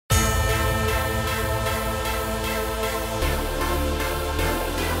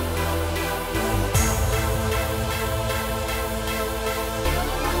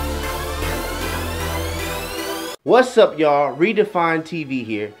What's up, y'all? Redefined TV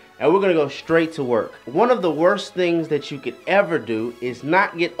here, and we're gonna go straight to work. One of the worst things that you could ever do is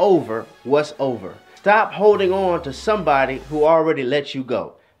not get over what's over. Stop holding on to somebody who already let you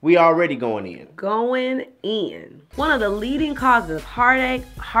go. We already going in. Going in. One of the leading causes of heartache,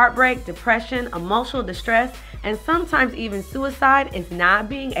 heartbreak, depression, emotional distress, and sometimes even suicide is not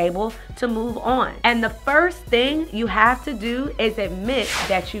being able to move on. And the first thing you have to do is admit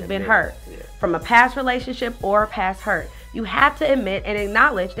that you've been hurt from a past relationship or a past hurt. You have to admit and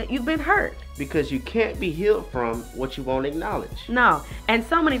acknowledge that you've been hurt. Because you can't be healed from what you won't acknowledge. No, and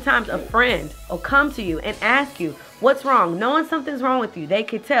so many times a friend will come to you and ask you, what's wrong? Knowing something's wrong with you, they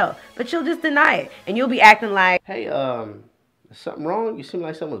could tell, but you'll just deny it. And you'll be acting like, hey, is something wrong? You seem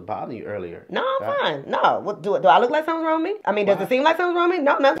like something was bothering you earlier. no, I'm fine. No, what, do I look like something's wrong with me? I mean, does it seem like something's wrong with me?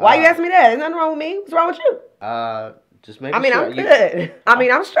 No, nothing. Why you asking me that? There's nothing wrong with me. What's wrong with you? Just making sure. I'm good. I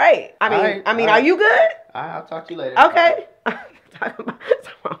mean, I'm straight. I mean, are you good? I'll talk to you later. Okay. Talking about what's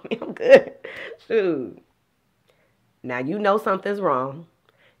wrong with me, I'm good. Shoot. Now you know something's wrong.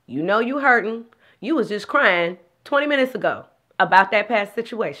 You know you hurting. You was just crying 20 minutes ago about that past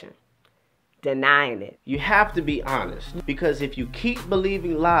situation. Denying it. You have to be honest, because if you keep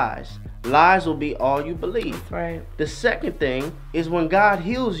believing lies, lies will be all you believe. That's right. The second thing is when God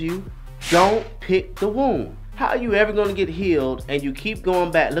heals you, don't pick the wound. How are you ever going to get healed and you keep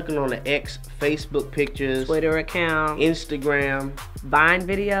going back looking on the ex Facebook pictures, Twitter account, Instagram, Vine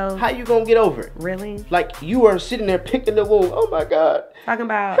videos? How you going to get over it? Really? Like you are sitting there picking the wound. Oh my God. Talking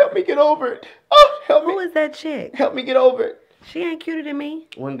about, help me get over it. Oh, help me. Who is that chick? Help me get over it. She ain't cuter than me.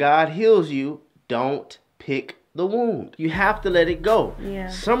 When God heals you, don't pick the wound. You have to let it go. Yeah.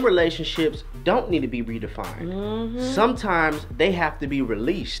 Some relationships don't need to be redefined. Sometimes they have to be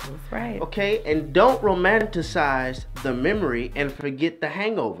released. That's right. Okay? And don't romanticize the memory and forget the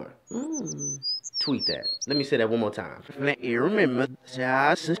hangover. Tweet that. Let me say that one more time. Don't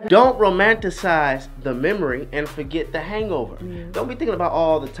romanticize the memory and forget the hangover. Don't be thinking about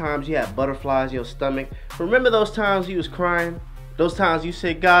all the times you had butterflies in your stomach. Remember those times you was crying? Those times you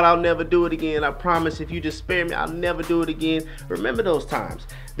said, God, I'll never do it again. I promise if you just spare me, I'll never do it again. Remember those times.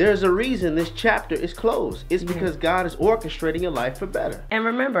 There's a reason this chapter is closed. It's because God is orchestrating your life for better. And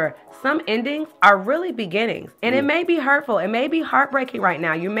remember, some endings are really beginnings. And it may be hurtful. It may be heartbreaking right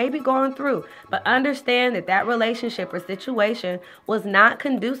now. You may be going through. But understand that that relationship or situation was not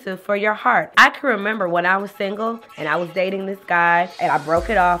conducive for your heart. I can remember when I was single and I was dating this guy and I broke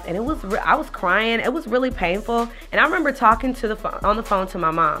it off. And I was crying. It was really painful. And I remember talking to on the phone to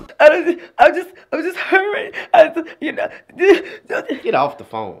my mom. I was just hurting. Get off the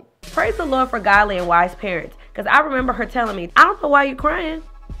phone. Praise the Lord for godly and wise parents. Because I remember her telling me, I don't know why you're crying.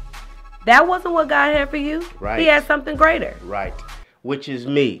 That wasn't what God had for you. Right. He had something greater. Right. Which is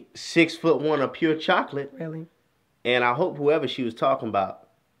me, 6'1" of pure chocolate. Really? And I hope whoever she was talking about,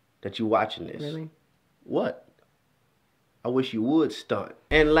 that you watching this. Really? What? I wish you would stunt.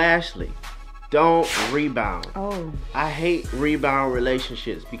 And lastly, don't rebound. Oh. I hate rebound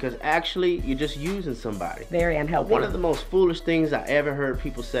relationships because actually you're just using somebody. Very unhealthy. One of the most foolish things I ever heard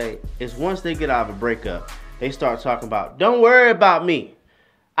people say is once they get out of a breakup, they start talking about, don't worry about me.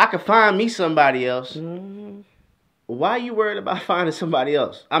 I could find me somebody else. Why are you worried about finding somebody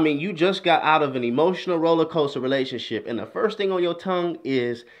else? I mean, you just got out of an emotional roller coaster relationship and the first thing on your tongue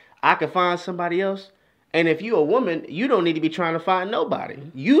is, I could find somebody else. And if you're a woman, you don't need to be trying to find nobody.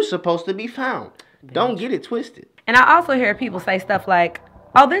 You're supposed to be found. Don't get it twisted. And I also hear people say stuff like,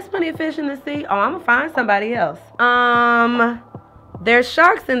 oh, there's plenty of fish in the sea. Oh, I'm going to find somebody else. There's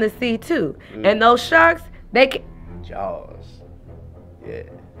sharks in the sea too. And those sharks, they can... Jaws. Yeah.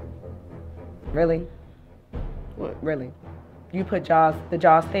 Really? What? Really? You put Jaws, the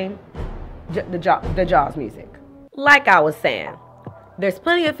Jaws theme? The Jaws music. Like I was saying, there's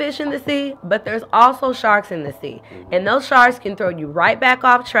plenty of fish in the sea, but there's also sharks in the sea. And those sharks can throw you right back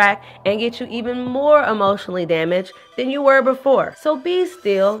off track and get you even more emotionally damaged than you were before. So be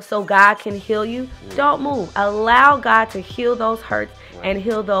still so God can heal you. Don't move. Allow God to heal those hurts and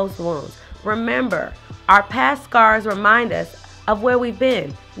heal those wounds. Remember, our past scars remind us of where we've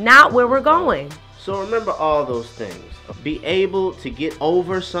been, not where we're going. So remember all those things. Be able to get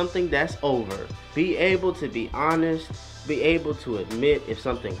over something that's over. Be able to be honest. Be able to admit if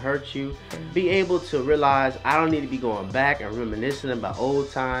something hurts you. Be able to realize I don't need to be going back and reminiscing about old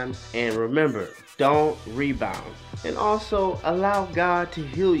times. And remember, don't rebound. And also allow God to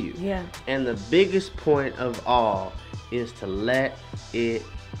heal you. Yeah. And the biggest point of all is to let it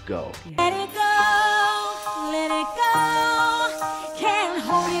go. Let it go, let it go.